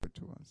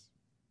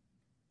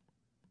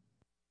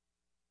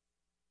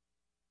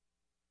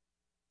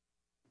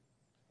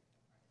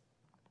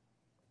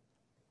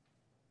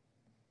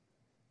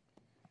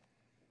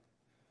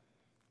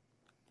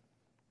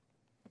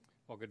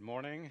Well, good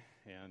morning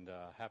and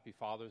happy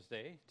Father's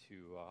Day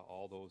to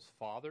all those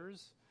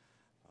fathers.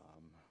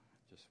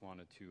 Just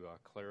wanted to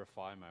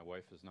clarify, my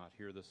wife is not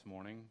here this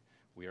morning.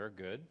 We are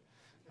good.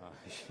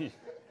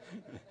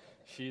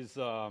 She's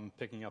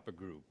picking up a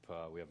group.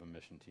 We have a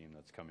mission team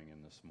that's coming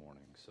in this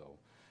morning, so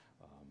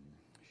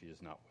she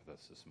is not with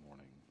us this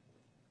morning.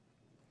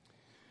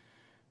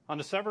 On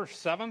December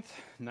 7th,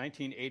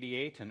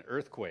 1988, an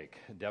earthquake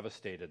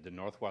devastated the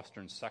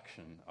northwestern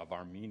section of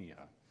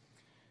Armenia,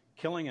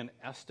 killing an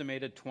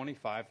estimated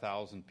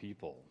 25,000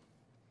 people.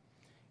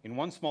 In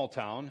one small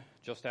town,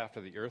 just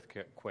after the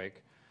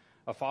earthquake,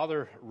 a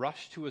father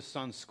rushed to his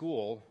son's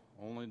school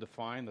only to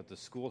find that the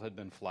school had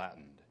been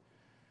flattened.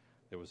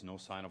 There was no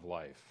sign of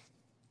life.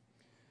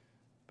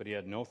 But he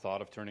had no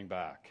thought of turning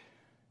back.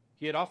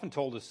 He had often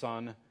told his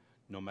son,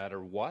 "No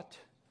matter what,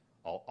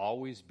 I'll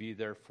always be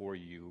there for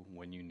you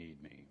when you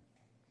need me."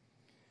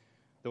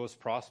 Though his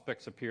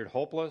prospects appeared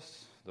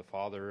hopeless, the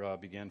father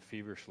began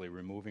feverishly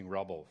removing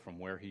rubble from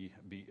where he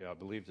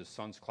believed his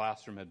son's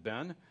classroom had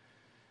been.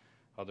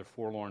 Other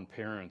forlorn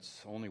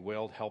parents only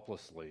wailed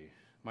helplessly,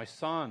 "My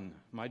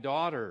son, my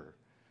daughter."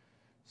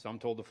 Some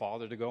told the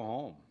father to go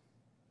home,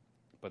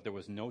 but there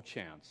was no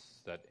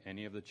chance that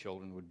any of the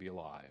children would be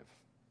alive.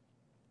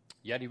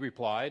 Yet he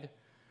replied,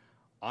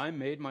 "I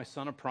made my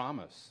son a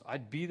promise.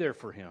 I'd be there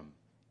for him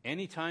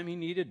anytime he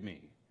needed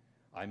me.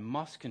 I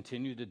must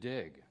continue to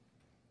dig."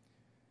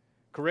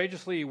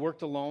 Courageously, he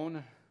worked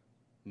alone.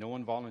 No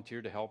one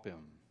volunteered to help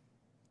him.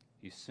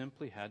 He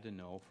simply had to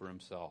know for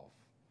himself.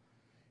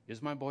 Is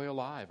my boy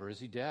alive or is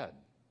he dead?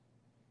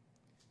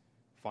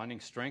 Finding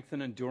strength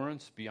and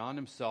endurance beyond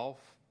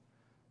himself,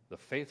 the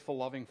faithful,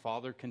 loving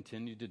father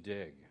continued to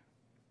dig.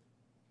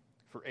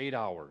 For 8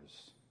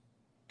 hours,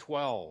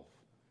 12,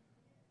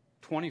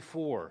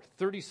 24,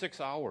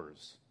 36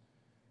 hours.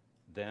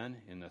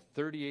 Then, in the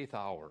 38th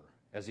hour,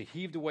 as he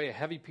heaved away a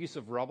heavy piece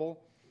of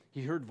rubble,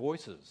 he heard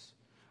voices.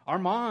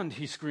 "Armand,"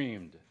 he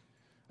screamed.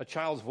 A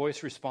child's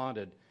voice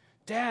responded,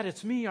 "Dad,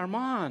 it's me,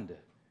 Armand."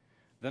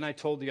 Then I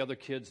told the other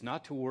kids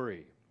not to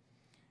worry.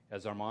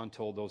 As Armand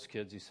told those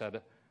kids, he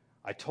said,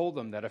 "I told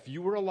them that if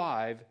you were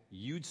alive,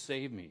 you'd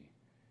save me.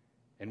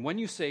 And when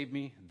you saved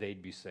me,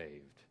 they'd be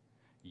saved.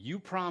 You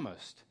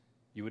promised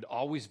you would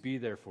always be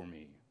there for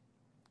me.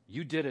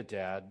 You did it,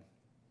 Dad."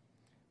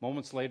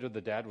 Moments later,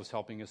 the dad was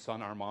helping his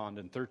son Armand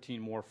and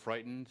 13 more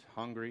frightened,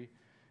 hungry,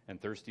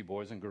 and thirsty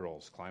boys and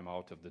girls climb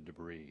out of the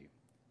debris.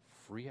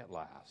 Free at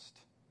last.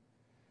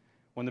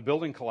 When the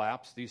building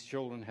collapsed, these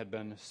children had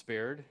been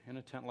spared in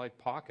a tent-like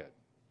pocket.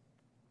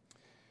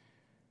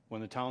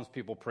 When the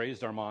townspeople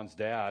praised Armand's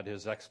dad,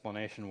 his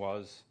explanation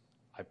was,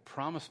 "I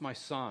promised my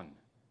son,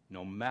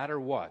 no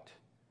matter what,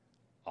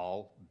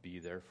 I'll be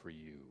there for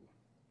you."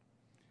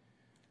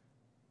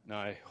 Now,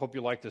 I hope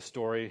you like this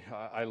story.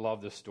 I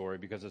love this story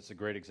because it's a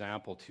great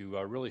example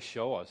to really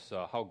show us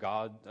how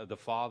God, the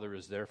Father,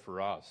 is there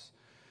for us.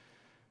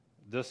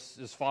 This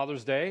is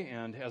Father's Day,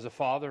 and as a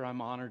father,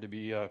 I'm honored to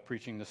be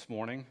preaching this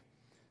morning.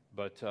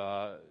 But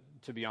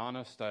to be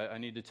honest, I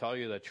need to tell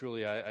you that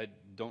truly I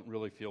don't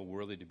really feel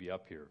worthy to be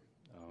up here,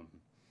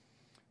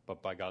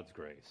 but by God's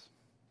grace.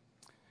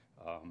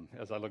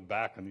 As I look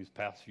back on these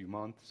past few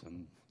months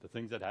and the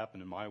things that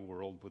happened in my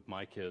world with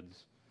my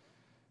kids,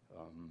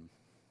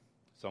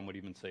 some would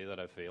even say that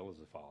I fail as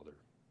a father.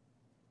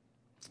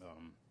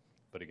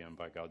 But again,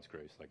 by God's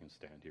grace, I can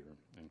stand here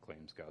and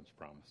claim God's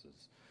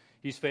promises.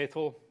 He's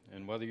faithful,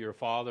 and whether you're a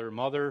father,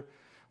 mother,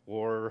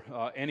 or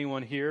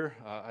anyone here,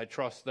 I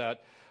trust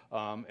that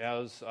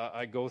as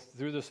I go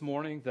through this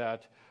morning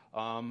that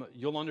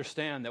you'll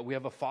understand that we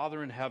have a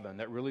Father in heaven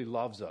that really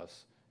loves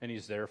us, and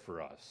He's there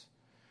for us.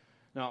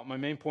 Now, my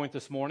main point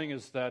this morning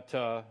is that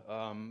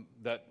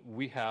that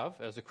we have,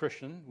 as a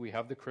Christian, we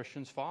have the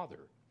Christian's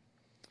Father.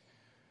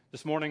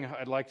 This morning,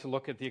 I'd like to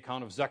look at the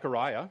account of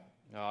Zechariah.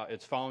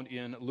 It's found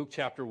in Luke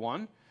chapter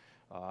 1.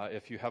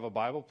 If you have a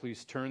Bible,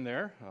 please turn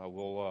there.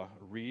 We'll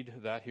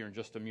read that here in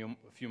just a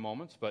few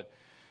moments. But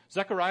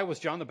Zechariah was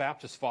John the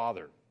Baptist's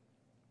father.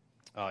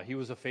 He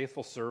was a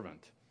faithful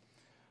servant.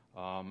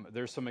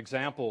 There's some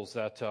examples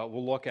that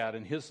we'll look at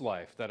in his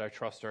life that I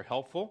trust are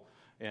helpful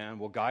and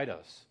will guide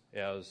us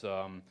as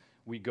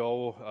we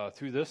go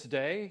through this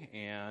day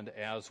and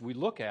as we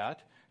look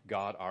at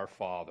God our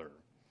Father.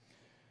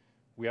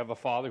 We have a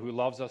Father who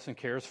loves us and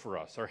cares for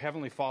us. Our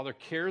Heavenly Father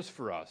cares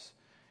for us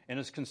and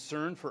is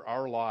concerned for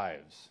our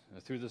lives.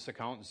 Through this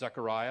account,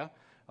 Zechariah,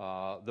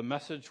 the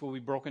message will be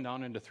broken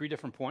down into 3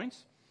 different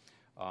points.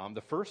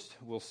 The first,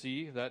 we'll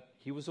see that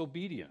he was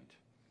obedient.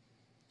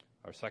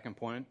 Our second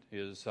point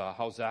is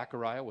how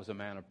Zechariah was a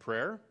man of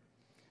prayer.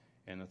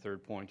 And the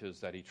third point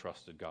is that he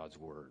trusted God's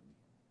word.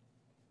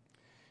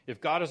 If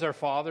God is our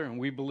Father and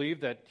we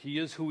believe that he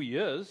is who he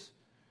is,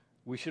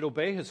 we should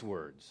obey his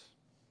words.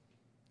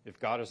 If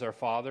God is our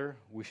Father,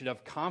 we should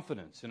have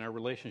confidence in our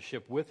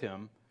relationship with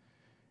him,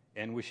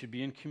 and we should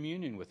be in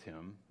communion with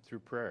him through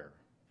prayer.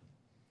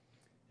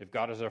 If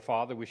God is our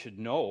Father, we should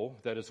know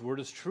that his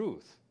word is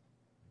truth,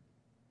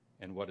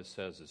 and what it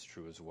says is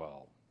true as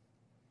well.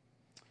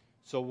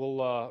 So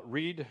we'll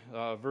read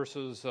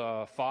verses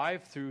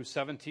 5 through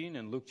 17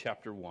 in Luke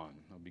chapter 1.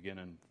 We'll begin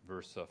in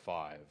verse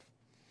 5.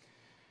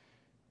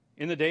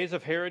 In the days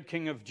of Herod,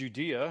 king of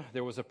Judea,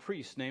 there was a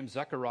priest named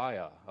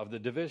Zechariah of the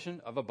division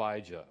of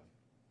Abijah.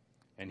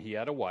 And he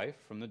had a wife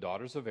from the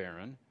daughters of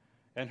Aaron,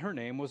 and her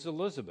name was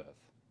Elizabeth.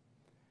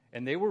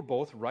 And they were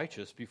both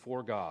righteous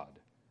before God,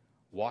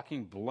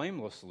 walking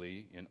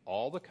blamelessly in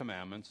all the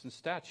commandments and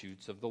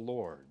statutes of the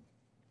Lord.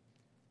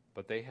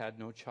 But they had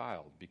no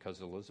child,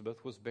 because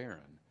Elizabeth was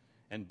barren,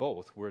 and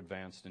both were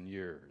advanced in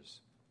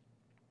years.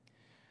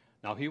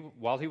 Now,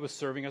 while he was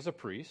serving as a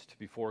priest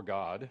before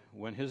God,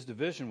 when his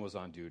division was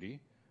on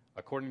duty,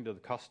 according to the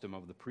custom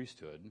of the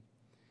priesthood,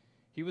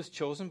 he was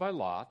chosen by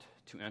lot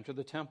to enter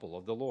the temple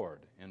of the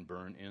Lord and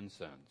burn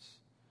incense.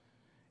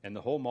 And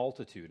the whole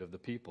multitude of the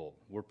people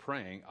were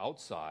praying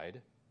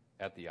outside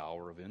at the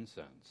hour of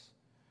incense.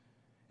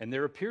 And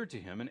there appeared to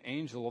him an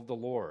angel of the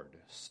Lord,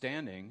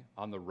 standing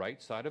on the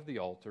right side of the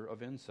altar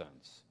of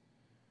incense.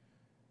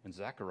 And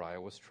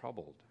Zechariah was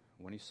troubled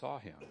when he saw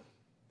him,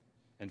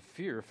 and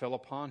fear fell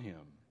upon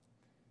him.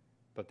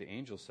 But the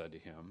angel said to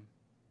him,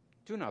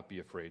 "Do not be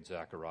afraid,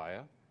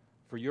 Zechariah,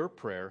 for your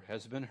prayer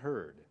has been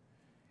heard,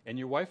 and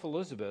your wife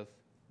Elizabeth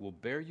will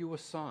bear you a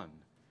son,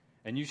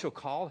 and you shall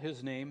call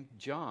his name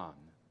John.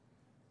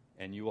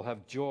 And you will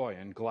have joy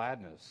and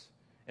gladness,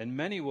 and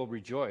many will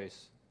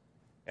rejoice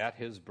at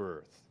his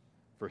birth.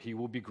 For he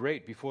will be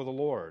great before the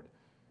Lord,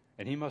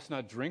 and he must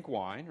not drink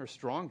wine or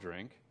strong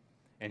drink,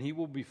 and he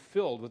will be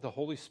filled with the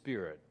Holy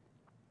Spirit,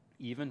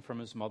 even from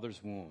his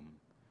mother's womb.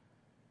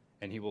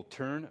 And he will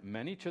turn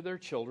many to their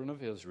children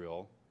of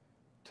Israel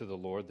to the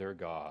Lord their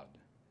God.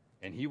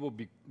 And he will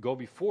go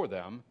before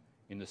them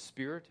in the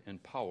spirit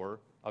and power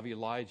of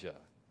Elijah,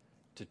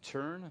 to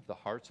turn the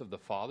hearts of the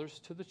fathers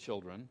to the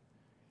children,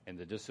 and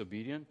the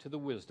disobedient to the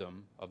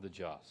wisdom of the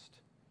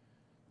just,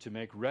 to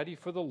make ready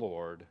for the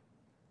Lord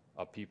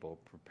a people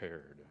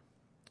prepared."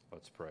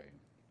 Let's pray.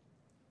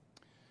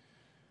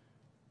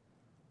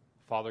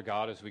 Father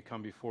God, as we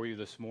come before you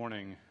this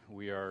morning,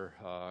 we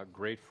are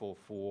grateful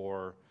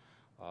for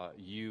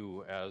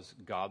you as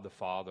God the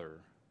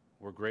Father.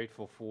 We're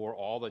grateful for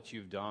all that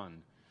you've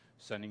done,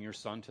 sending your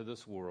Son to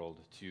this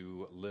world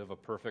to live a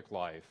perfect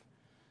life,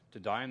 to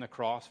die on the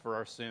cross for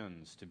our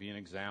sins, to be an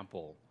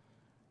example,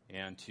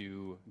 and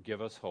to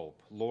give us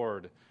hope.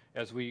 Lord,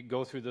 as we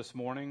go through this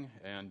morning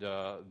and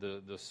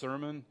the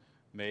sermon,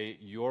 may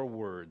your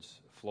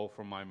words flow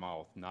from my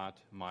mouth, not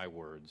my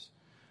words.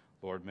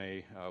 Lord,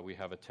 may we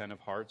have attentive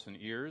hearts and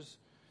ears,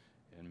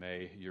 and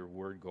may your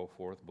word go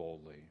forth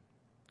boldly.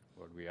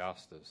 Lord, we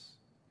ask this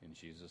in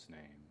Jesus'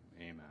 name.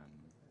 Amen.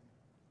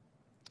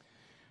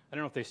 I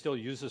don't know if they still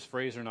use this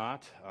phrase or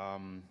not.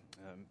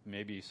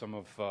 Maybe some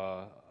of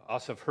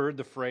us have heard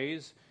the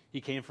phrase,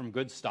 "he came from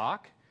good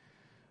stock."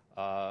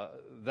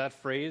 That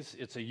phrase,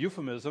 it's a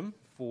euphemism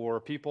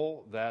for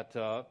people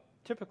that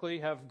typically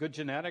have good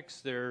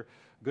genetics. They're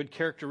good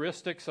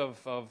characteristics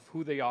of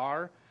who they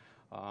are.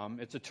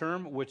 It's a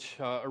term which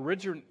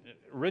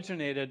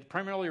originated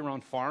primarily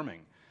around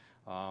farming,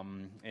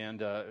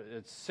 and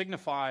it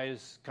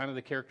signifies kind of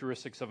the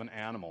characteristics of an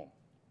animal.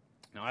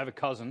 Now, I have a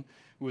cousin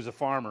who is a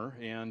farmer,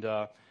 and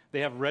they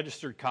have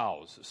registered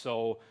cows.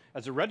 So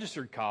as a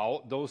registered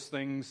cow, those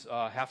things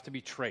have to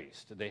be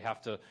traced. They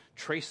have to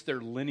trace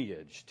their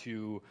lineage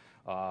to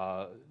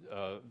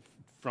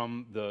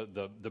from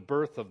the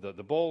birth of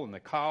the bull and the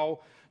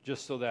cow,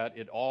 just so that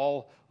it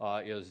all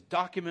is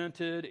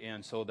documented,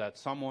 and so that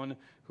someone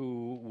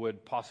who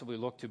would possibly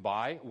look to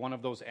buy one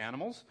of those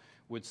animals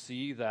would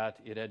see that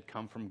it had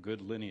come from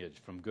good lineage,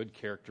 from good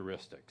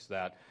characteristics,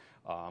 that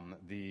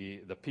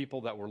the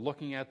people that were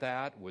looking at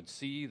that would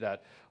see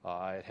that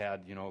it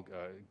had,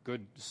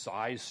 good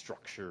size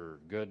structure,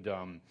 good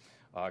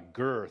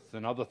girth,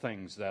 and other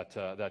things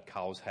that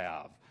cows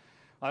have.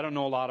 I don't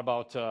know a lot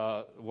about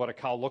what a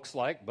cow looks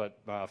like, but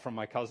from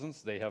my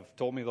cousins, they have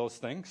told me those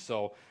things.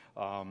 So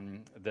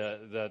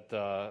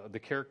the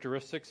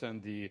characteristics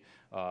and the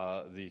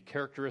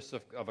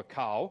characteristics of a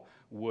cow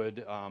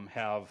would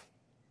have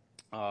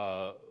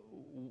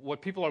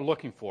what people are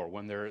looking for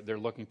when they're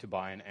looking to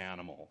buy an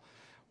animal.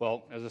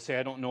 Well, as I say,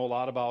 I don't know a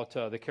lot about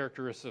the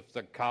characteristics of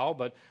the cow,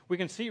 but we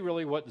can see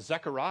really what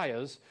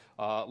Zechariah's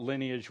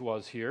lineage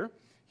was here.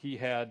 He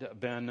had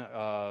been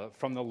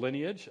from the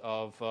lineage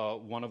of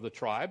one of the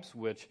tribes,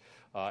 which,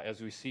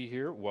 as we see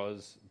here,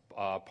 was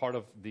part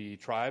of the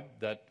tribe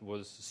that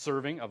was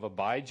serving of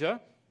Abijah.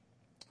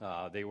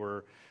 They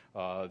were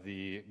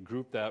the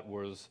group that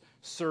was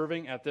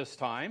serving at this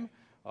time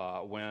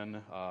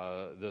when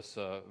this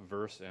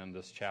verse and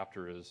this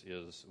chapter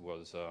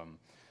was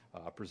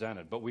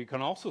presented. But we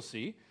can also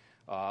see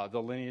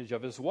the lineage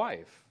of his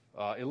wife,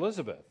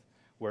 Elizabeth,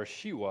 where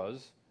she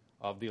was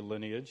of the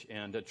lineage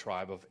and a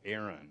tribe of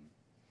Aaron.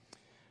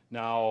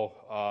 Now,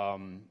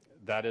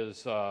 that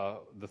is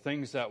the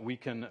things that we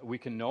can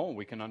know,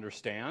 we can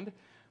understand.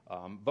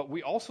 But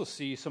we also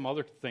see some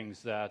other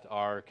things that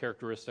are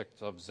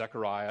characteristics of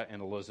Zechariah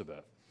and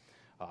Elizabeth.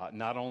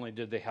 Not only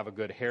did they have a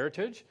good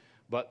heritage,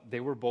 but they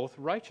were both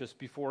righteous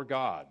before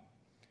God.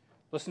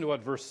 Listen to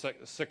what verse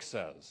 6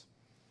 says.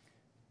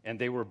 And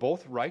they were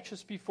both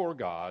righteous before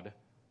God,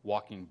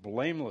 walking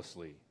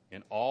blamelessly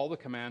in all the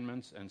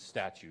commandments and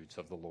statutes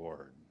of the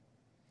Lord.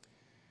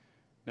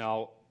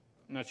 Now,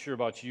 I'm not sure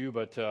about you,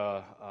 but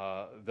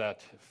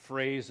that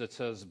phrase that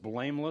says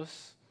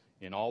blameless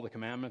in all the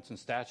commandments and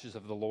statutes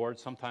of the Lord,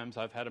 sometimes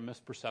I've had a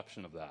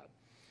misperception of that.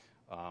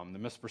 The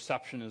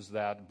misperception is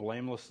that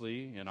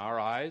blamelessly in our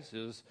eyes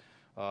is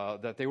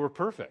that they were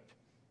perfect.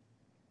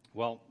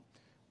 Well,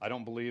 I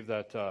don't believe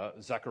that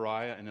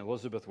Zechariah and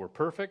Elizabeth were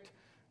perfect,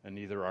 and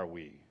neither are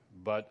we.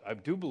 But I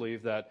do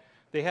believe that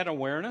they had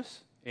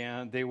awareness,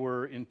 and they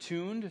were in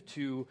tune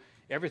to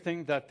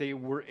everything that they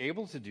were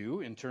able to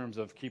do in terms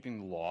of keeping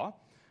the law.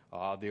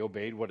 They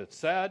obeyed what it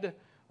said.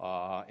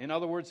 In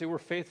other words, they were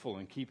faithful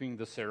in keeping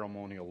the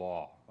ceremonial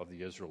law of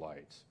the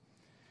Israelites.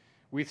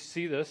 We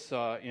see this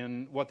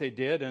in what they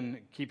did in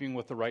keeping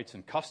with the rites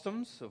and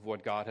customs of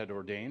what God had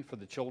ordained for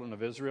the children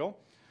of Israel.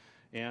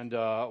 And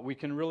we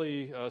can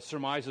really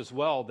surmise as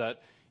well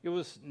that it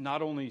was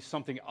not only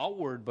something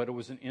outward, but it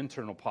was an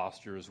internal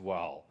posture as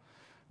well.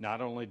 Not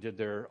only did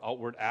their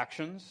outward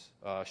actions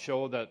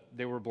show that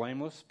they were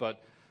blameless,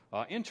 but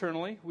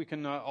internally we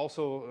can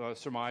also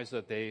surmise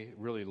that they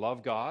really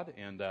loved God,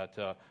 and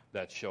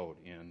that showed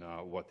in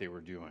what they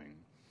were doing.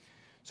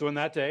 So in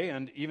that day,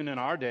 and even in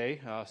our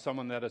day,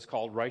 someone that is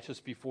called righteous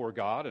before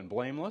God and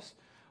blameless,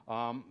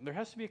 there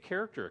has to be a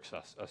character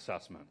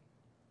assessment.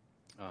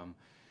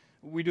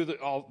 We do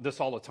this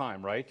all the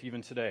time, right?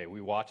 Even today, we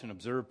watch and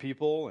observe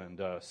people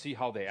and see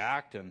how they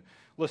act and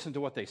listen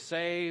to what they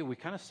say. We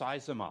kind of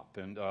size them up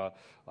and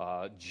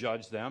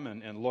judge them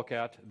and look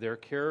at their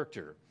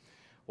character.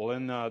 Well,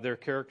 in their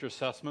character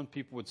assessment,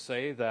 people would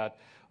say that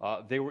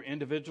they were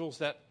individuals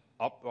that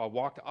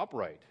walked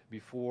upright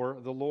before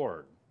the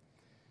Lord.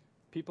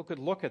 People could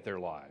look at their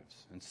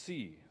lives and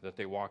see that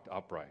they walked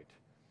upright.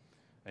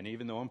 And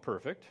even though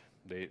imperfect,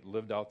 they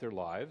lived out their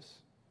lives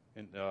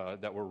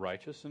that were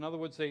righteous. In other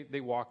words,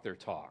 they walked their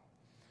talk.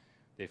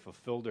 They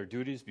fulfilled their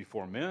duties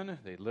before men.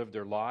 They lived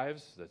their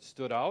lives that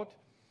stood out.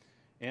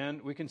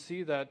 And we can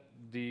see that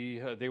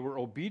they were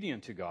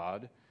obedient to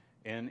God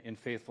and in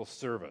faithful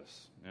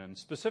service. And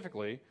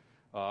specifically,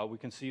 we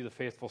can see the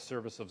faithful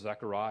service of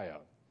Zechariah.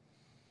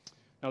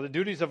 Now, the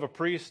duties of a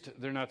priest,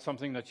 they're not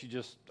something that you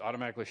just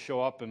automatically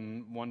show up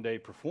and one day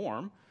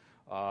perform.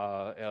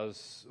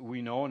 As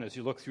we know, and as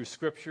you look through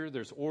Scripture,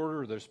 there's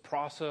order, there's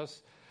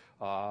process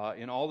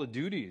in all the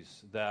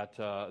duties that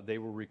they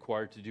were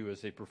required to do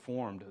as they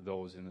performed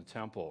those in the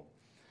temple.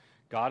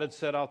 God had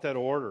set out that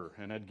order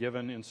and had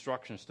given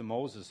instructions to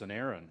Moses and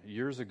Aaron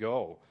years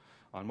ago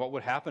on what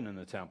would happen in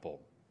the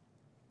temple.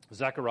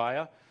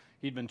 Zechariah,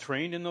 he'd been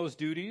trained in those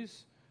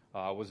duties,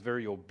 was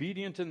very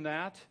obedient in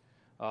that.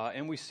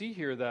 And we see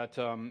here that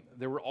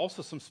there were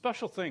also some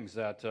special things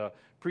that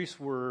priests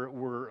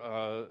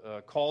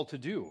were called to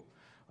do.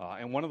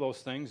 And one of those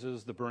things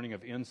is the burning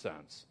of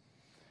incense.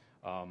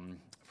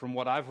 From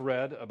what I've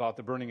read about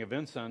the burning of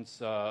incense,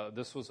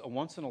 this was a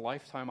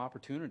once-in-a-lifetime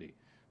opportunity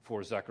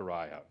for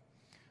Zechariah.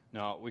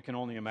 Now, we can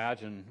only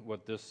imagine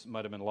what this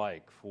might have been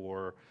like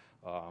for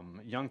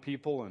young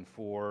people and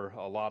for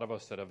a lot of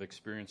us that have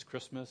experienced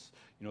Christmas.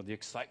 You know, the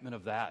excitement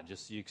of that,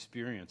 just the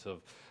experience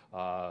of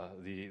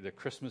the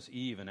Christmas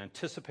Eve and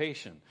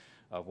anticipation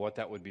of what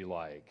that would be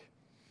like.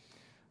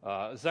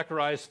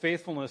 Zechariah's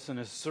faithfulness and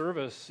his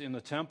service in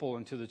the temple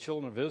and to the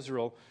children of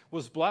Israel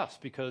was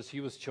blessed because he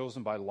was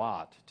chosen by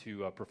Lot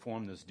to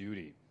perform this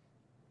duty.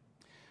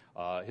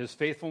 His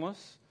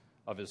faithfulness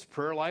of his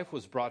prayer life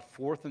was brought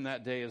forth in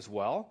that day as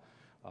well.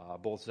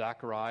 Both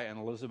Zechariah and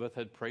Elizabeth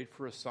had prayed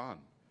for a son,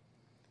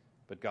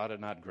 but God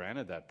had not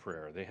granted that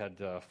prayer. They had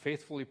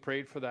faithfully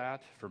prayed for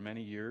that for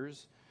many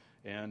years,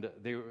 and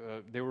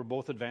they were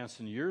both advanced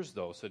in years,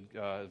 though. So,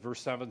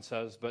 verse 7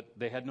 says, but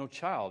they had no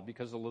child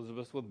because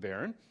Elizabeth was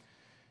barren,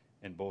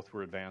 and both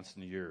were advanced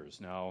in years.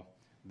 Now,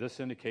 this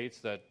indicates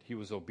that he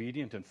was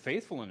obedient and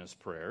faithful in his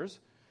prayers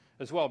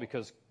as well,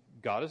 because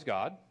God is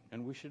God,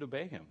 and we should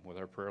obey him with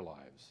our prayer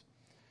lives.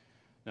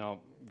 Now,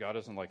 God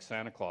isn't like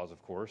Santa Claus,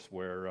 of course,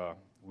 where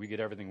we get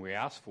everything we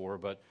ask for,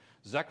 but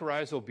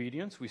Zechariah's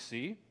obedience, we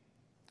see,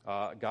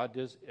 God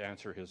does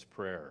answer his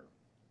prayer.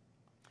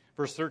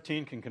 Verse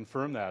 13 can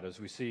confirm that, as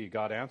we see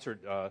God answered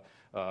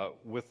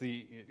with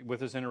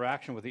his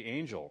interaction with the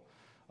angel.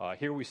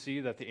 Here we see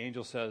that the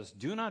angel says,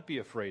 do not be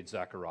afraid,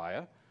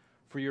 Zechariah,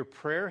 for your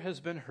prayer has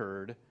been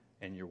heard,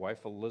 and your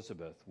wife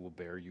Elizabeth will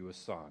bear you a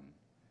son,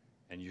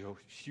 and you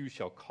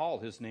shall call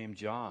his name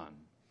John.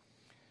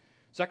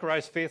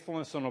 Zechariah's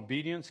faithfulness and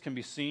obedience can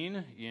be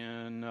seen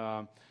in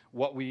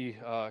what we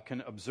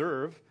can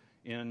observe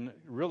in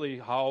really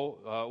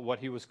how what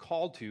he was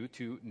called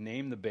to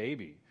name the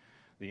baby.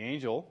 The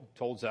angel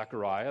told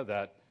Zechariah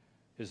that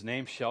his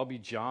name shall be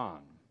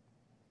John.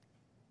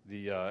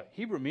 The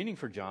Hebrew meaning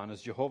for John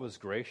is Jehovah's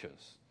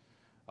gracious.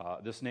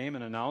 This name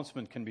and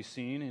announcement can be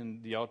seen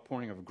in the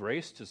outpouring of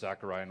grace to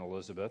Zechariah and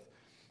Elizabeth,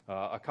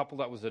 a couple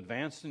that was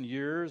advanced in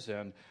years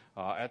and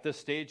at this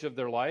stage of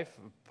their life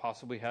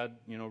possibly had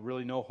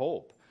really no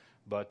hope.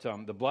 But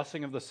the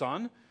blessing of the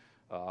son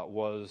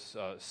was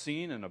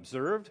seen and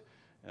observed.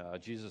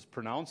 Jesus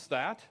pronounced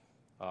that,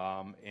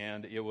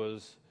 and it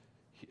was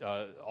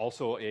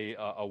also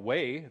a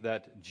way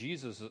that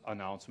Jesus'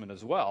 announcement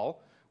as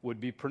well would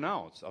be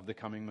pronounced of the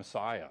coming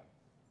Messiah.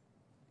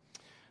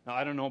 Now,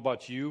 I don't know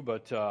about you,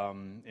 but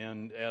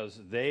and as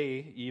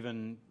they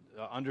even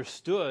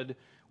understood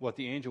what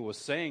the angel was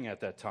saying at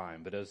that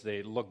time, but as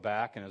they look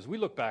back, and as we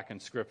look back in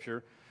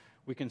Scripture,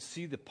 we can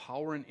see the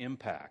power and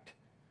impact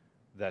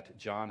that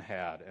John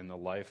had in the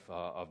life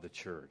of the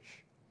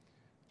church.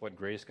 What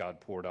grace God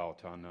poured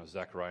out on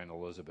Zechariah and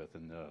Elizabeth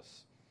in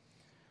this.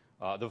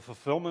 The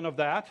fulfillment of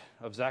that,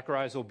 of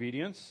Zechariah's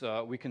obedience,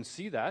 we can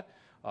see that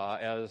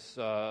as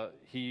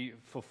he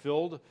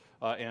fulfilled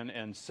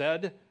and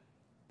said,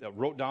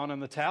 wrote down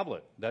on the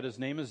tablet that his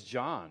name is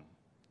John.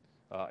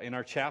 In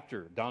our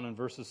chapter, down in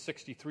verses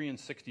 63 and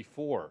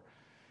 64,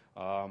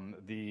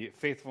 the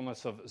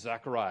faithfulness of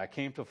Zechariah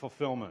came to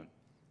fulfillment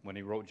when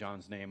he wrote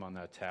John's name on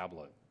that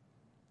tablet.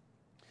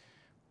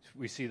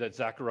 We see that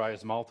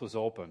Zechariah's mouth was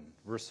open.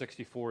 Verse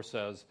 64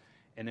 says,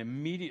 "And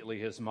immediately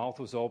his mouth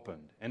was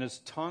opened, and his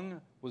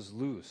tongue was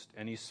loosed,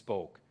 and he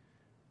spoke,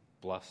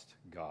 'Blessed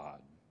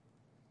God.'"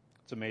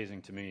 It's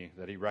amazing to me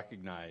that he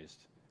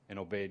recognized and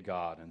obeyed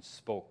God and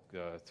spoke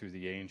through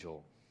the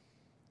angel.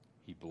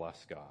 He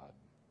blessed God.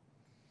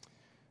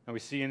 And we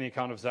see in the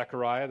account of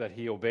Zechariah that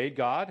he obeyed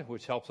God,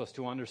 which helps us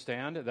to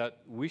understand that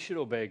we should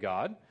obey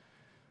God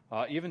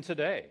even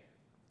today.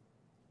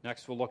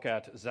 Next, we'll look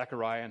at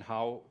Zechariah and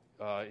how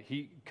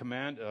the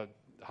command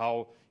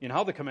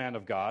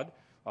of God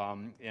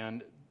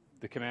and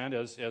the command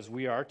as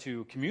we are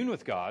to commune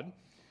with God,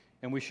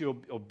 and we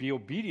should be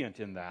obedient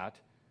in that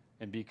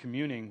and be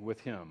communing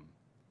with Him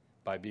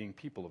by being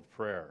people of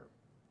prayer.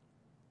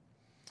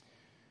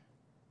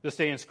 This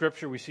day in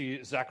Scripture, we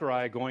see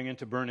Zechariah going in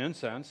to burn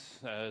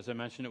incense. As I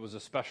mentioned, it was a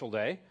special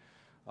day.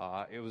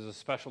 It was a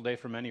special day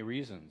for many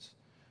reasons.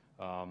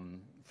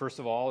 First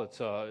of all,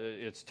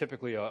 it's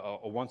typically a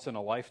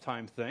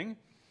once-in-a-lifetime thing.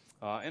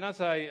 And as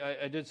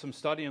I did some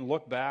study and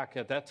looked back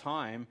at that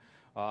time,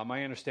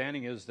 my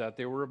understanding is that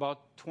there were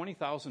about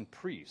 20,000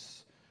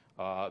 priests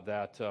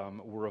that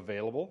were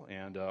available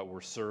and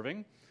were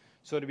serving.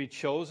 So to be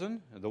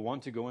chosen, the one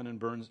to go in and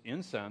burn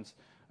incense,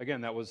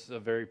 again, that was a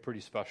very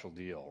pretty special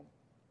deal.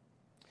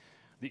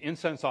 The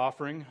incense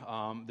offering,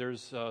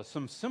 there's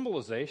some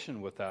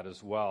symbolization with that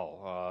as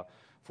well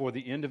for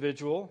the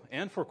individual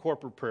and for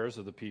corporate prayers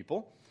of the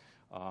people.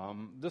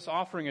 This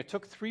offering, it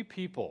took 3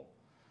 people.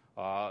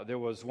 There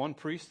was one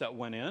priest that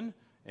went in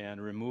and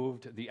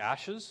removed the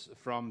ashes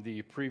from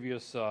the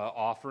previous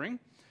offering.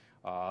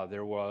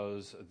 There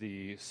was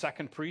the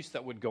second priest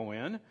that would go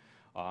in,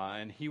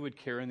 and he would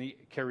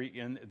carry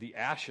in the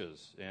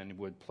ashes and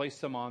would place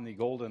them on the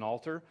golden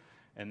altar,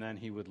 and then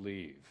he would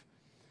leave.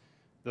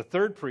 The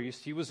third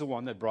priest, he was the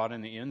one that brought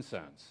in the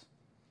incense.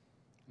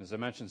 As I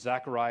mentioned,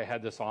 Zechariah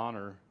had this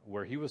honor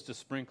where he was to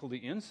sprinkle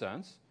the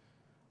incense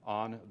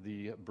on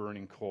the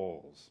burning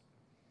coals.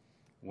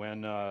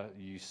 When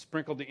you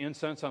sprinkled the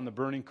incense on the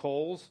burning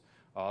coals,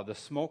 the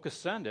smoke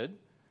ascended,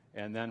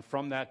 and then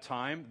from that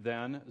time,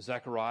 then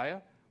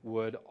Zechariah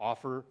would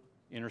offer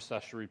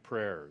intercessory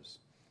prayers.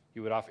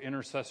 He would offer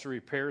intercessory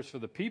prayers for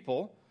the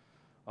people.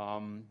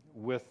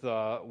 With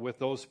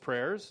those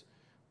prayers,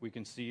 we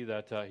can see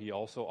that he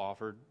also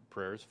offered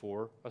prayers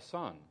for a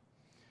son.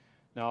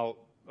 Now,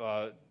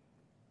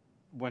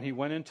 when he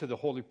went into the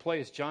holy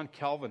place, John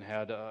Calvin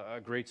had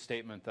a great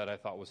statement that I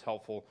thought was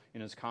helpful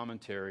in his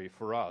commentary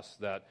for us,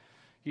 that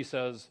he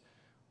says,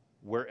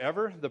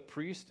 whenever the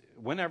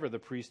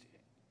priest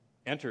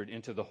entered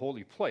into the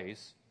holy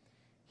place,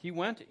 he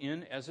went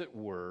in, as it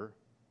were,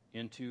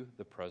 into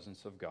the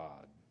presence of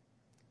God,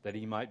 that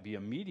he might be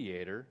a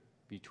mediator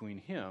between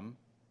him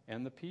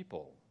and the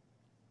people.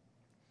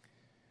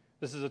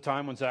 This is a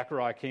time when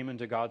Zechariah came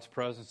into God's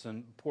presence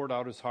and poured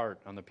out his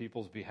heart on the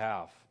people's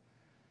behalf.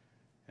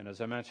 And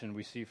as I mentioned,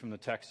 we see from the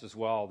text as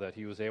well that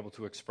he was able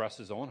to express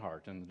his own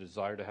heart and the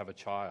desire to have a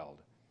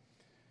child.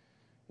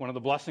 One of the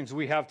blessings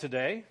we have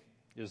today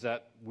is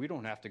that we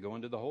don't have to go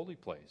into the holy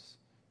place,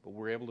 but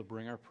we're able to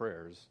bring our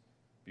prayers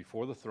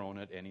before the throne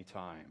at any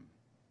time.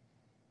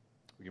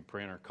 We can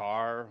pray in our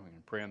car, we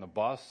can pray on the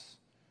bus,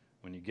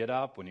 when you get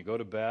up, when you go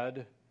to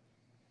bed.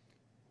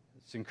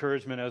 It's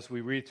encouragement as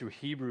we read through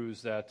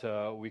Hebrews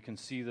that we can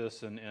see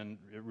this, and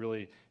it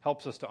really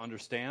helps us to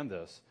understand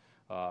this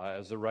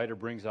as the writer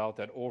brings out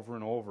that over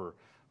and over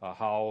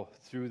how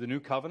through the new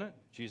covenant,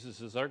 Jesus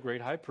is our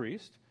great high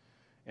priest,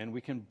 and we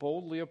can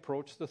boldly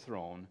approach the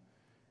throne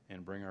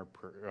and bring our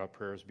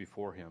prayers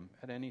before him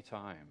at any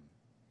time.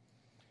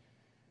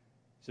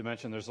 As I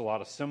mentioned, there's a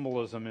lot of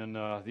symbolism in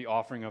the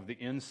offering of the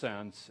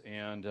incense,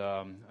 and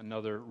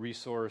another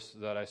resource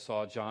that I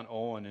saw, John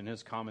Owen, in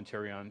his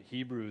commentary on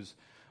Hebrews,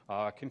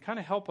 can kind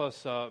of help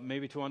us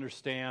maybe to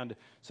understand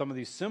some of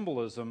these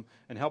symbolism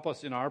and help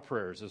us in our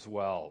prayers as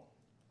well.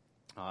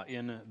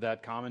 In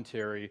that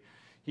commentary,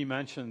 he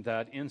mentioned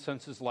that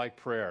incense is like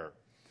prayer.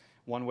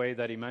 One way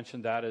that he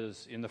mentioned that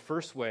is, in the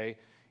first way,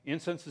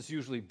 incense is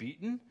usually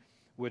beaten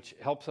which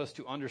helps us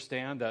to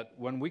understand that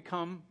when we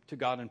come to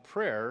God in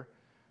prayer,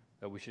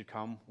 that we should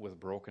come with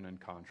broken and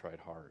contrite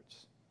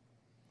hearts.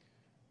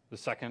 The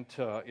second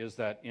is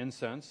that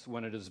incense,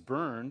 when it is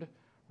burned,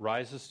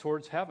 rises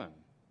towards heaven,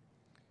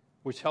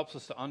 which helps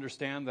us to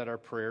understand that our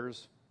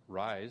prayers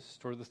rise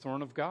toward the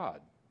throne of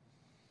God.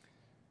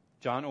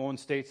 John Owen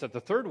states that the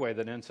third way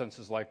that incense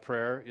is like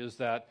prayer is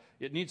that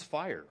it needs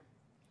fire,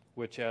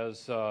 which,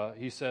 as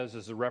he says,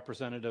 is a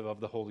representative of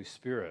the Holy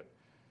Spirit,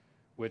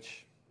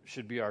 which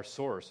should be our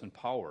source and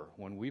power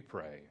when we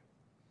pray.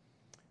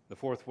 The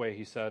fourth way,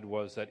 he said,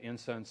 was that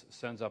incense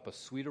sends up a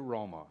sweet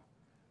aroma,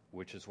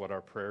 which is what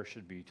our prayer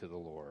should be to the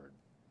Lord.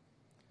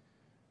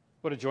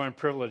 What a joy and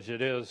privilege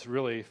it is,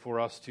 really, for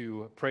us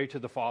to pray to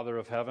the Father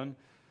of heaven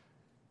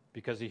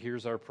because he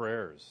hears our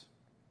prayers.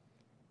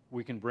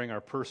 We can bring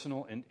our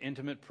personal and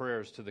intimate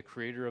prayers to the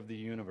Creator of the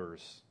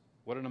universe.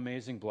 What an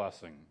amazing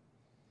blessing.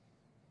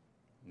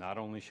 Not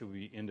only should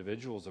we be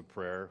individuals of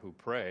prayer who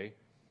pray,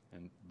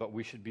 but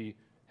we should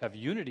have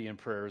unity in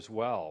prayer as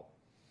well.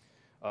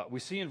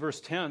 We see in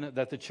verse 10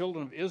 that the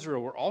children of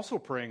Israel were also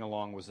praying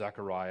along with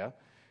Zechariah,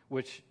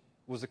 which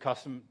was the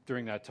custom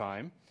during that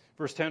time.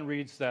 Verse 10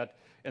 reads that,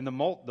 and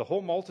the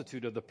whole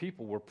multitude of the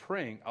people were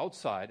praying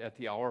outside at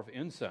the hour of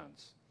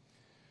incense.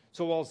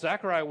 So while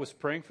Zechariah was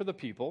praying for the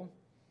people,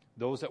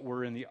 those that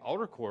were in the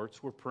outer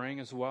courts were praying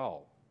as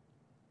well.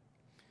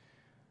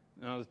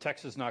 Now, the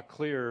text is not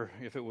clear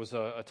if it was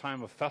a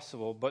time of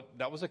festival, but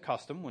that was a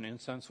custom when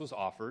incense was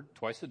offered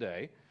twice a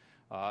day.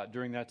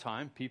 During that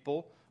time,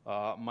 people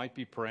might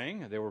be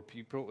praying. There were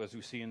people, as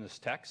we see in this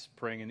text,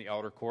 praying in the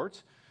outer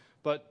courts.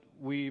 But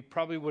we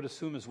probably would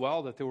assume as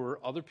well that there were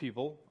other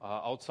people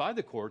outside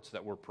the courts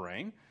that were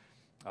praying.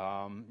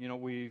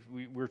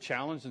 We're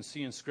challenged and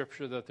see in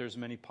Scripture that there's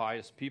many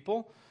pious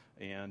people,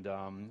 and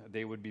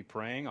they would be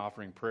praying,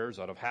 offering prayers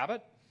out of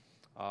habit.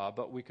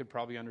 But we could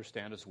probably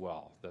understand as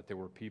well that there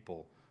were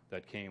people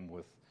that came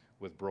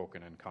with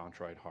broken and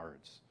contrite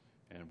hearts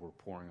and were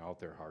pouring out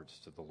their hearts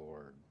to the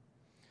Lord.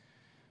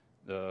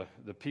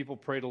 The people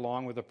prayed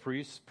along with the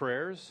priests'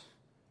 prayers.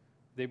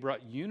 They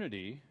brought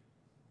unity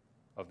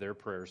of their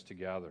prayers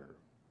together.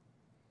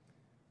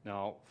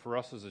 Now, for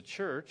us as a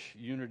church,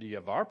 unity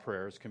of our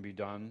prayers can be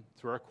done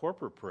through our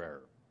corporate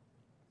prayer.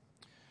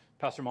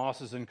 Pastor Moss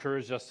has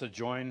encouraged us to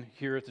join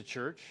here at the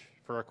church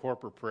for our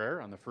corporate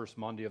prayer on the first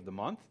Monday of the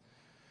month,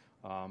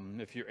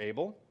 if you're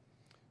able.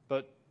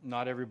 But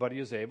not everybody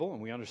is able,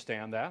 and we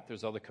understand that.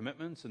 There's other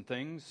commitments and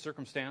things,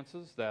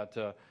 circumstances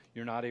that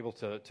you're not able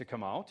to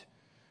come out.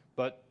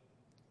 But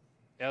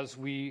as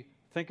we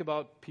think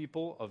about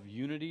people of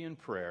unity in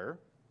prayer,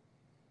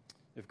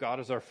 if God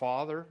is our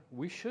Father,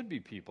 we should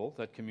be people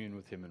that commune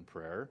with him in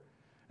prayer.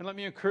 And let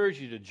me encourage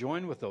you to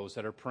join with those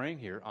that are praying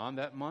here on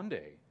that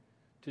Monday,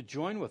 to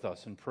join with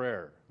us in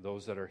prayer,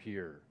 those that are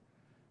here,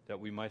 that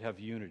we might have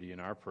unity in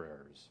our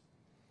prayers.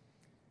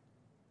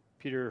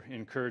 Peter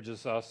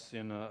encourages us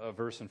in a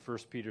verse in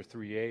 1 Peter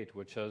 3:8,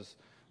 which says,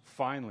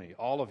 "Finally,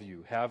 all of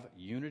you have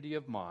unity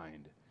of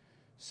mind,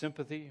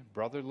 sympathy,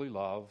 brotherly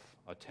love,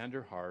 a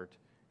tender heart,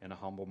 and a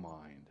humble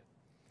mind."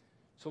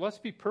 So let's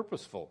be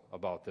purposeful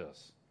about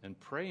this and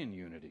pray in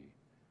unity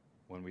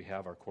when we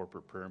have our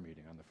corporate prayer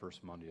meeting on the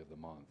first Monday of the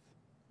month.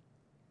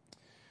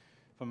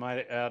 If I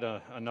might add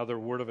another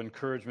word of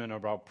encouragement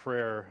about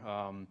prayer,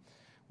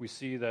 we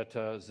see that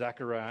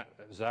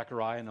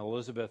Zechariah and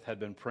Elizabeth had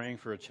been praying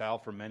for a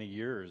child for many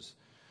years.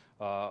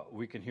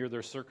 We can hear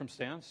their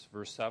circumstance,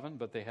 verse 7,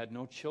 but they had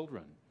no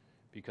children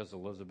because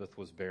Elizabeth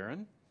was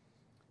barren,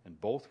 and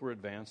both were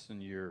advanced in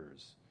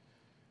years.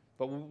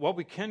 But what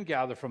we can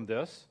gather from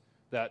this,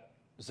 that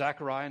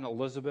Zechariah and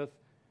Elizabeth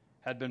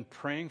had been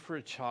praying for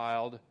a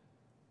child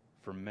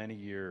for many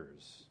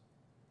years.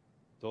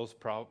 Those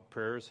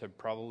prayers had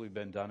probably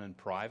been done in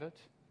private,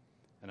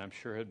 and I'm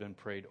sure had been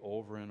prayed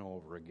over and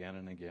over again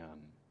and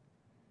again.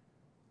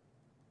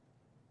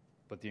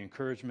 But the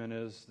encouragement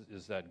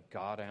is that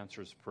God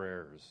answers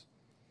prayers.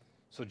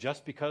 So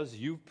just because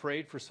you've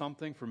prayed for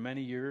something for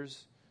many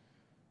years,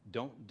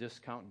 don't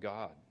discount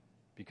God,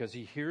 because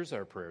he hears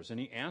our prayers and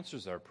he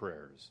answers our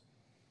prayers.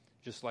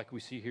 Just like we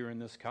see here in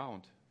this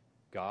count,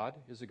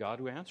 God is a God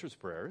who answers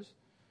prayers,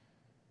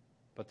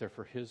 but they're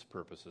for his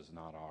purposes,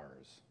 not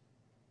ours.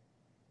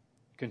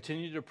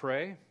 Continue to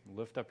pray,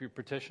 lift up your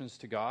petitions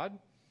to God,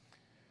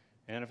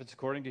 and if it's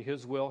according to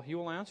his will, he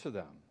will answer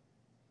them.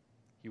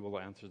 He will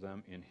answer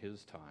them in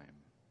his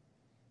time.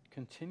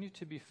 Continue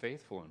to be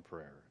faithful in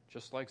prayer,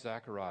 just like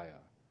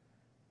Zechariah,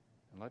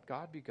 and let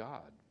God be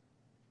God.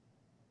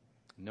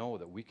 Know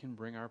that we can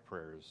bring our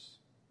prayers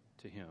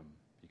to him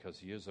because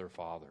he is our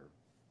Father.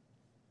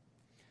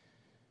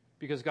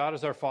 Because God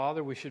is our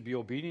Father, we should be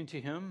obedient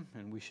to him,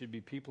 and we should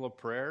be people of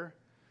prayer.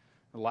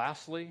 And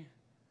lastly,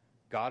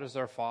 God is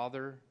our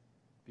Father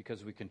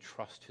because we can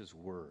trust his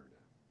word.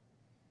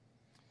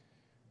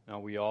 Now,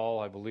 we all,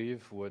 I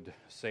believe, would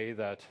say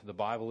that the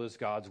Bible is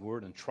God's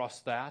word and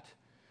trust that.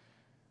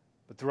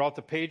 But throughout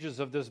the pages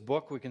of this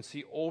book, we can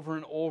see over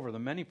and over the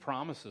many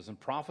promises and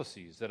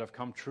prophecies that have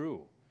come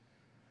true.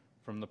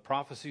 From the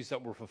prophecies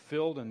that were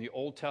fulfilled in the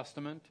Old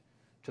Testament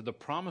to the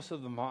promise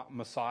of the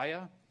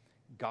Messiah,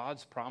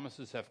 God's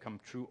promises have come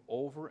true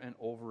over and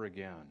over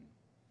again.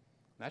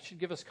 That should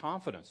give us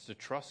confidence to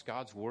trust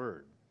God's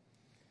word.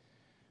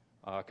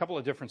 A couple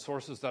of different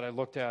sources that I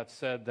looked at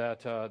said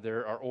that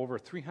there are over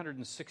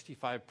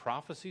 365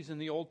 prophecies in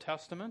the Old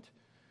Testament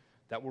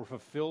that were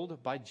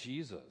fulfilled by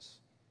Jesus.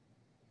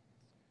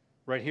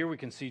 Right here we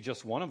can see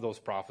just one of those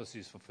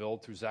prophecies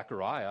fulfilled through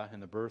Zechariah in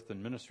the birth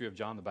and ministry of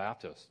John the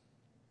Baptist.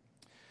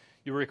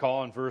 You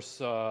recall in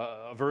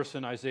a verse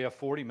in Isaiah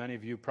 40, many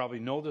of you probably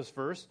know this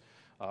verse,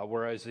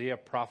 where Isaiah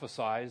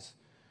prophesies.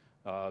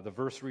 The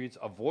verse reads,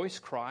 "A voice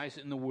cries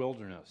in the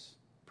wilderness,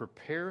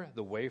 prepare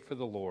the way for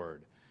the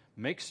Lord.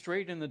 Make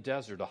straight in the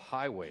desert a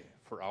highway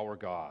for our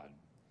God."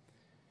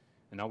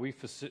 And now we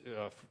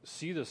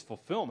see this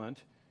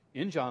fulfillment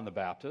in John the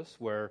Baptist,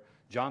 where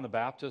John the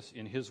Baptist,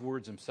 in his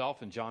words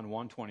himself in John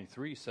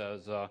 1:23,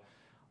 says,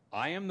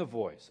 "I am the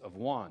voice of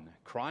one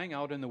crying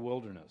out in the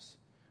wilderness,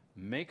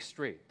 make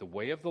straight the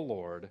way of the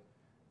Lord,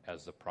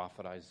 as the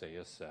prophet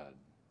Isaiah said."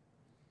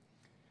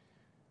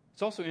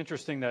 It's also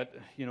interesting that,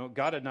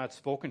 God had not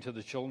spoken to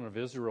the children of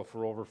Israel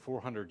for over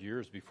 400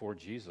 years before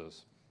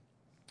Jesus,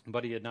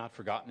 but he had not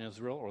forgotten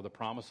Israel or the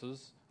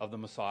promises of the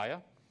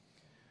Messiah.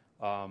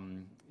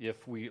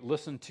 If we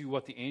listen to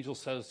what the angel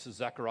says to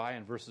Zechariah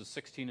in verses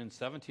 16 and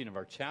 17 of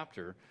our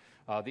chapter,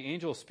 the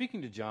angel is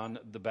speaking to John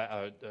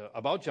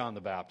about John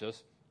the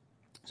Baptist.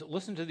 So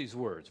listen to these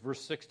words.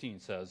 Verse 16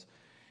 says,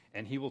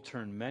 "And he will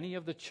turn many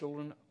of the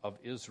children of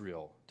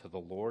Israel to the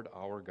Lord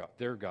our God,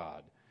 their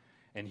God,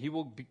 and he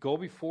will go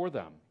before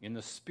them in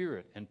the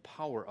spirit and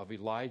power of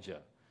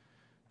Elijah,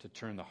 to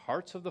turn the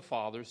hearts of the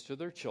fathers to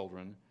their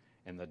children,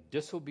 and the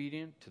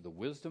disobedient to the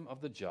wisdom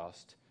of the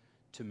just,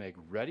 to make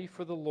ready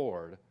for the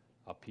Lord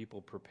a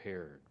people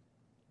prepared."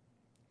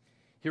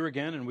 Here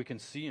again, and we can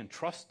see and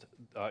trust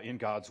in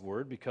God's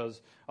word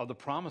because of the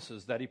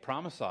promises that he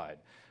prophesied.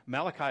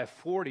 Malachi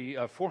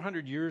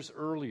 400 years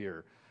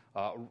earlier,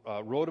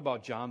 wrote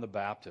about John the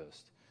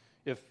Baptist.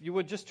 If you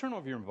would just turn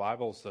over your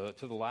Bibles to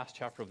the last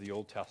chapter of the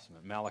Old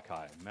Testament,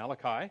 Malachi.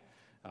 Malachi,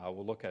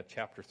 we'll look at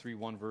chapter 3,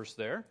 1 verse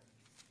there.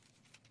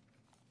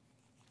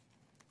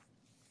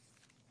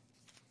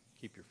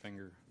 Keep your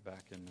finger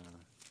back in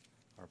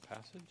our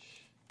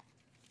passage.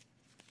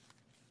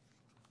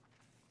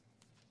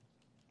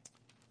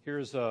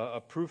 Here's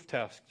a proof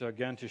text,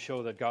 again, to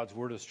show that God's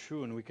word is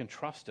true and we can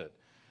trust it.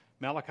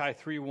 Malachi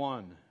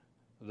 3:1,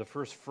 the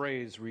first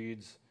phrase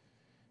reads,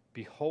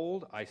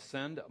 "Behold, I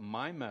send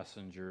my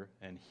messenger,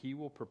 and he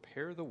will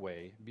prepare the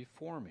way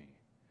before me."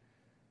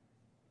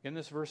 Again,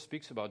 this verse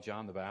speaks about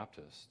John the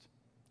Baptist,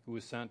 who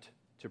was sent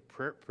to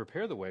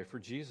prepare the way for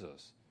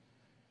Jesus.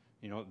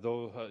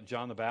 Though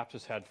John the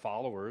Baptist had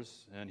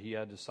followers and he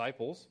had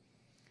disciples,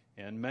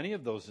 and many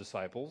of those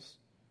disciples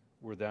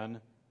were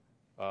then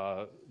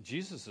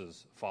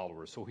Jesus'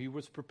 followers. So he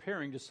was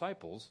preparing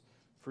disciples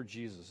for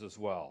Jesus as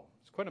well.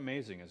 It's quite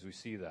amazing as we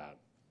see that.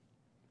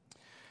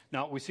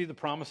 Now, we see the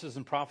promises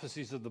and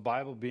prophecies of the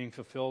Bible being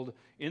fulfilled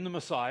in the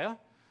Messiah,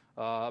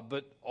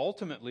 but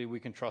ultimately we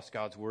can trust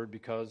God's word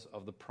because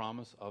of the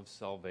promise of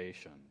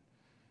salvation.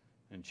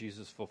 And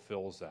Jesus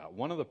fulfills that.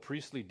 One of the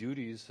priestly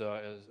duties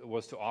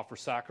was to offer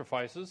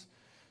sacrifices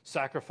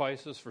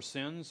for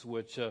sins,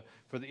 which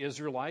for the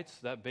Israelites,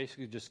 that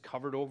basically just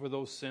covered over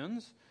those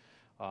sins.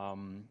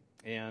 The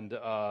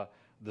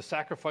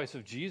sacrifice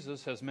of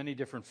Jesus has many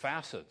different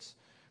facets.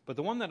 But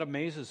the one that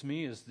amazes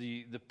me is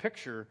the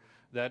picture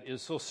that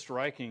is so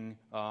striking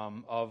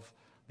of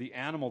the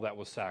animal that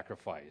was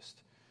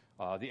sacrificed.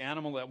 The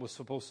animal that was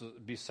supposed to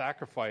be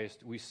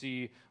sacrificed, we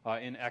see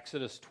in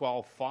Exodus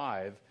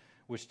 12:5,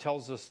 which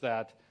tells us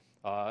that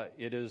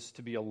it is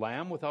to be a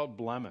lamb without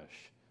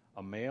blemish,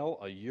 a male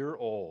a year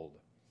old.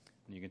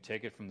 And you can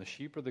take it from the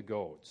sheep or the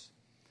goats.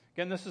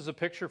 Again, this is a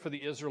picture for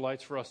the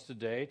Israelites for us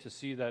today to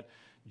see that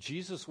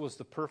Jesus was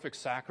the perfect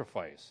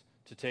sacrifice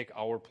to take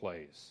our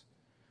place.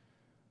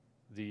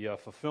 The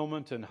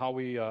fulfillment and how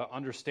we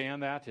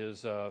understand that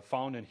is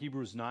found in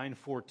Hebrews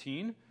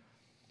 9:14.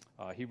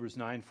 Hebrews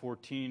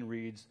 9:14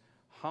 reads,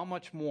 "How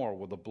much more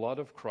will the blood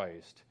of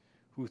Christ,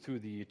 who through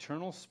the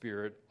eternal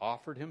Spirit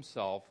offered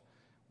himself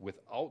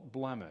without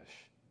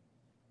blemish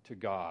to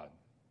God,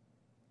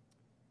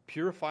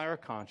 purify our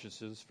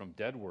consciences from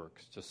dead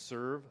works to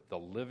serve the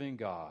living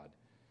God."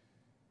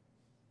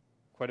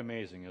 Quite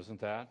amazing,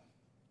 isn't that?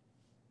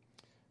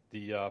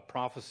 The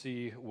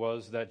prophecy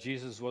was that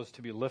Jesus was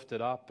to be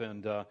lifted up,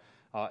 and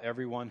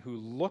everyone who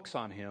looks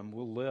on him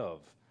will live.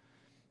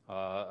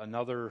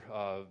 Another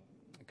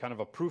kind of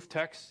a proof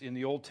text in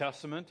the Old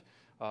Testament,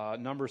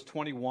 Numbers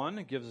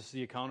 21, gives us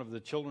the account of the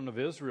children of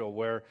Israel,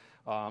 where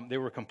they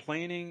were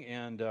complaining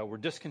and were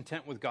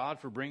discontent with God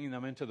for bringing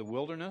them into the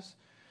wilderness.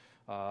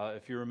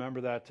 If you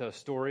remember that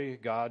story,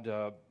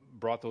 God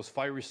brought those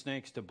fiery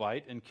snakes to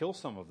bite and kill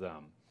some of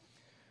them.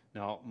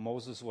 Now,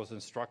 Moses was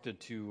instructed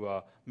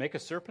to make a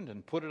serpent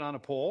and put it on a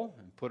pole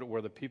and put it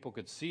where the people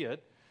could see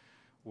it,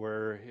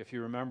 where, if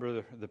you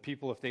remember, the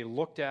people, if they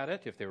looked at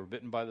it, if they were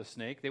bitten by the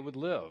snake, they would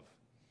live.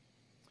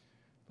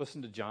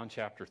 Listen to John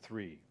chapter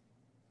 3.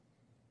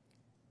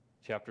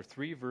 Chapter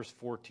 3, verse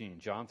 14,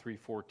 John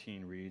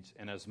 3:14 reads,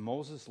 "And as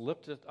Moses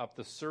lifted up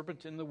the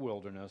serpent in the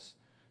wilderness,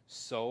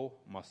 so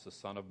must the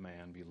Son of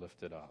Man be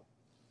lifted up.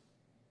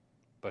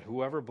 But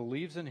whoever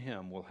believes in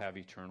him will have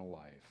eternal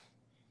life.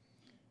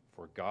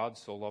 For God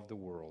so loved the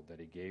world that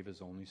he gave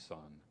his only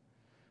Son,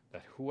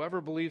 that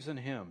whoever believes in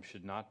him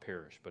should not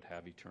perish but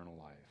have eternal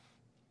life."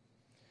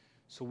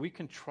 So we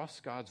can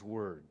trust God's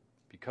word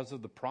because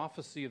of the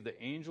prophecy of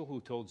the angel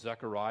who told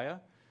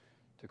Zechariah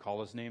to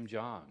call his name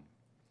John.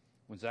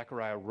 When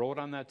Zechariah wrote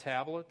on that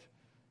tablet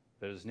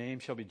that his name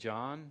shall be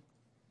John,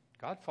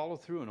 God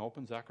followed through and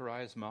opened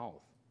Zechariah's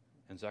mouth,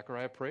 and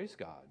Zechariah praised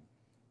God.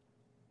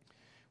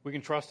 We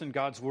can trust in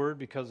God's word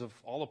because of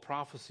all the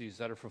prophecies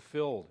that are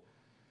fulfilled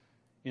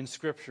in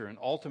Scripture, and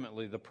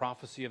ultimately the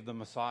prophecy of the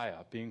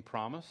Messiah being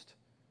promised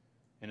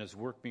and his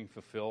work being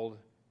fulfilled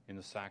in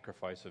the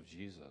sacrifice of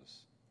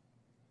Jesus.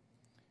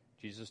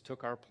 Jesus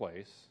took our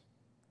place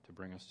to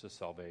bring us to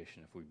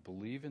salvation. If we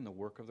believe in the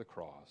work of the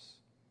cross,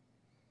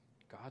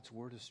 God's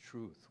word is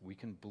truth. We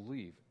can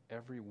believe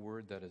every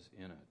word that is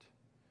in it.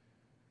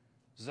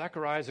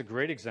 Zechariah is a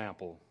great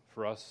example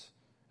for us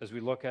as we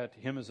look at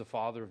him as the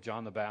father of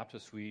John the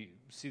Baptist. We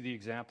see the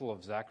example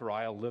of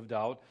Zechariah lived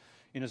out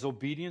in his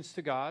obedience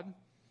to God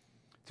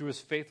through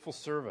his faithful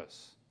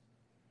service.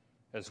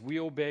 As we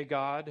obey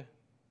God,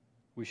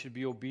 we should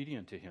be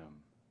obedient to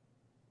him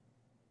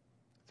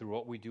through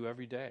what we do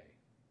every day,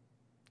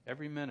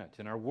 every minute,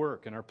 in our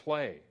work, in our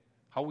play,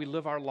 how we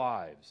live our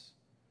lives.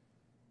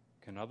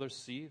 Can others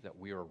see that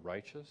we are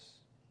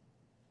righteous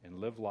and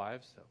live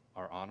lives that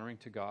are honoring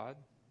to God?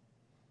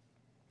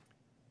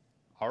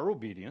 Our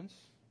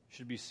obedience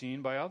should be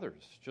seen by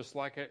others, just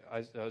like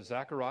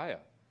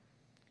Zechariah.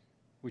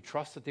 We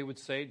trust that they would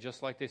say,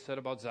 just like they said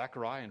about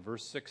Zechariah in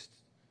verse 6,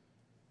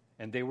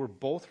 "And they were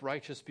both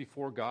righteous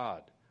before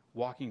God,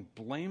 walking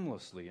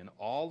blamelessly in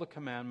all the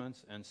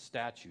commandments and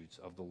statutes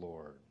of the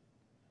Lord."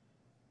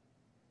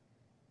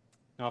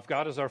 Now, if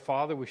God is our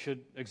Father, we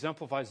should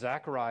exemplify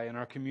Zechariah in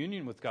our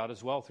communion with God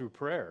as well through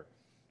prayer.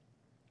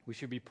 We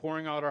should be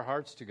pouring out our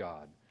hearts to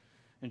God.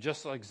 And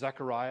just like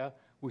Zechariah,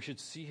 we should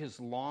see his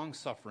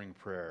long-suffering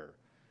prayer.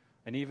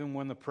 And even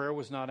when the prayer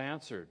was not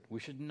answered,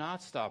 we should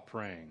not stop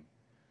praying,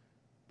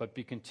 but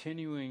be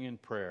continuing in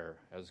prayer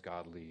as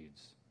God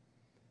leads.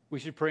 We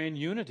should pray in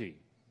unity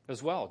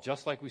as well,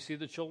 just like we see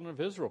the children of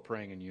Israel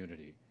praying in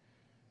unity.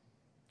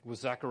 It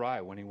was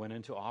Zechariah when he went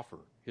in to offer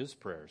his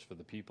prayers for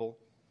the people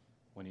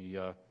when he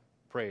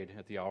prayed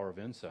at the hour of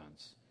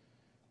incense.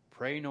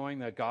 Pray knowing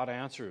that God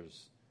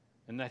answers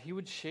and that he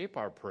would shape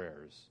our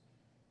prayers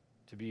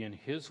to be in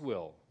his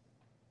will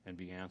and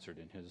be answered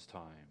in his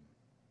time.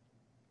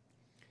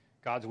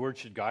 God's word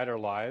should guide our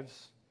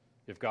lives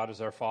if God is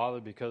our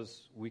Father,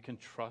 because we can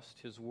trust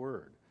his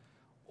word.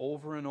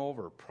 Over and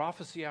over,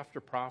 prophecy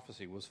after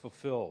prophecy was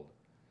fulfilled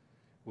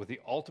with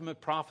the ultimate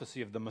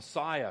prophecy of the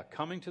Messiah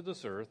coming to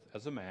this earth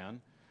as a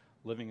man,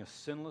 living a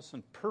sinless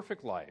and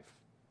perfect life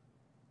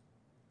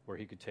where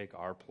he could take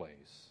our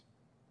place.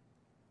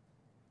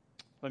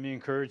 Let me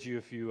encourage you,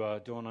 if you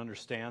don't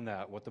understand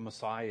that, what the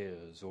Messiah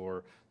is,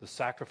 or the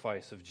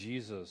sacrifice of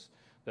Jesus,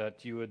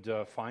 that you would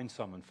find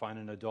someone, find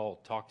an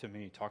adult, talk to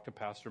me, talk to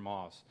Pastor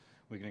Moss.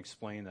 We can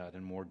explain that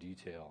in more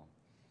detail.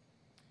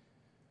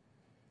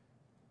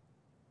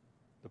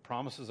 The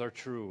promises are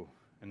true,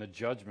 and the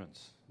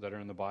judgments that are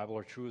in the Bible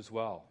are true as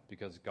well,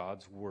 because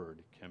God's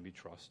word can be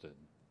trusted.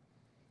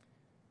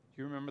 Do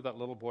you remember that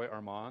little boy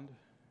Armand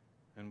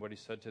and what he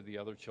said to the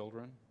other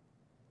children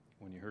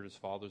when he heard his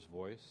father's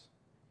voice?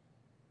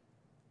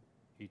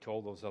 He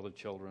told those other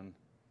children,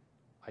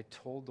 "I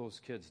told those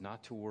kids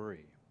not to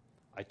worry.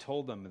 I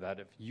told them that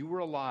if you were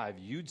alive,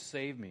 you'd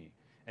save me.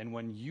 And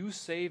when you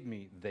saved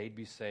me, they'd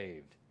be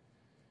saved.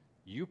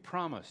 You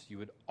promised you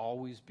would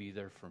always be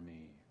there for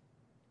me."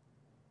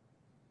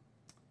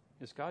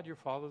 Is God your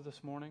Father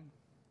this morning?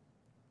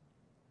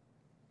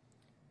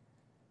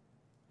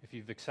 If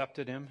you've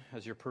accepted him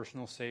as your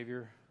personal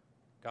Savior,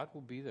 God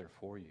will be there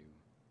for you.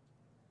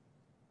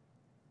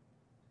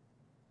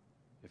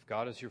 If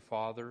God is your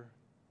Father,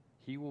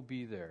 he will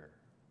be there.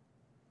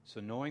 So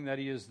knowing that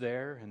he is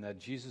there and that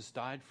Jesus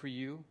died for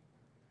you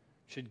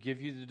should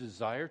give you the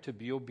desire to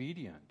be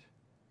obedient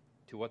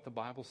to what the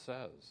Bible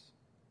says.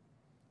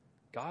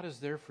 God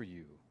is there for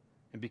you,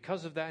 and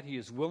because of that, he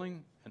is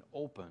willing and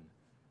open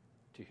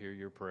to hear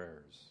your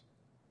prayers.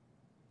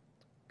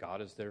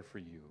 God is there for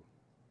you,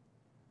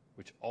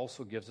 which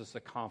also gives us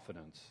a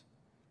confidence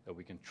that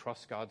we can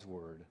trust God's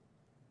word,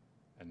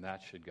 and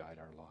that should guide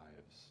our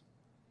lives.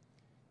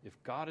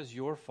 If God is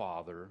your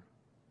Father,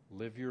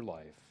 live your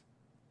life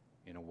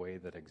in a way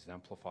that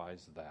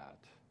exemplifies that.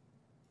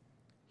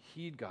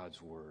 Heed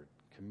God's word,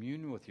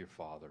 commune with your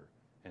Father,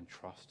 and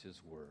trust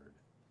his word.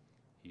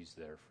 He's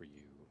there for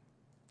you.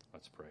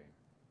 Let's pray.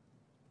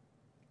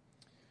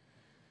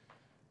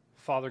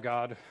 Father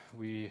God,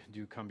 we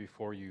do come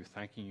before you,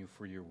 thanking you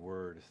for your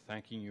word,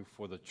 thanking you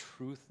for the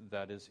truth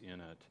that is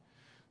in it,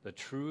 the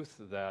truth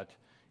that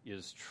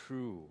is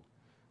true.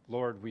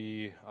 Lord,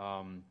 we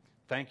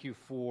thank you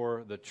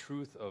for the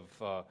truth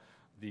of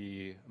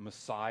the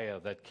Messiah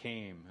that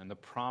came and the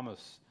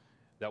promise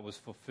that was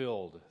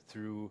fulfilled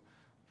through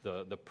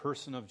the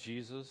person of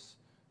Jesus,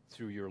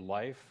 through your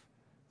life,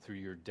 through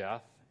your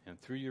death, and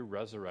through your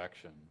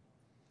resurrection.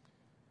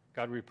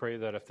 God, we pray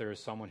that if there is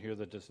someone here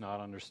that does not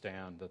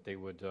understand, that they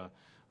would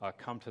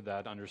come to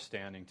that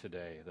understanding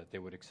today, that they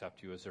would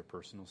accept you as their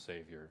personal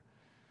Savior.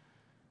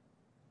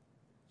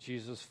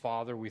 Jesus,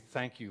 Father, we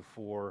thank you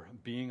for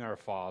being our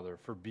Father,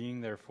 for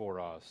being there for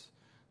us,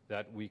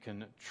 that we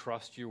can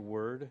trust your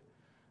word,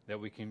 that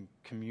we can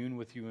commune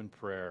with you in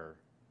prayer,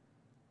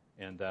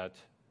 and that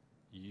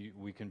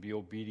we can be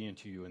obedient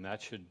to you, and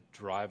that should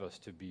drive us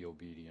to be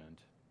obedient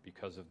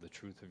because of the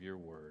truth of your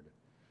word.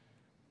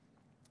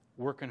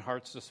 Work in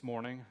hearts this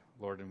morning,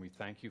 Lord, and we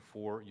thank you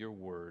for your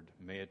word.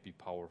 May it be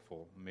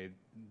powerful. May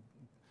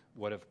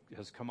what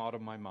has come out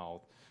of my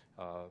mouth,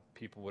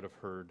 people would have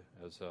heard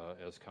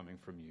as coming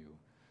from you.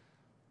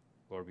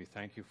 Lord, we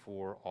thank you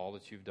for all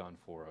that you've done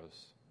for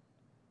us,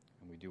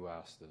 and we do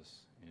ask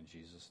this in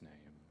Jesus'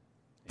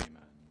 name.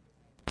 Amen.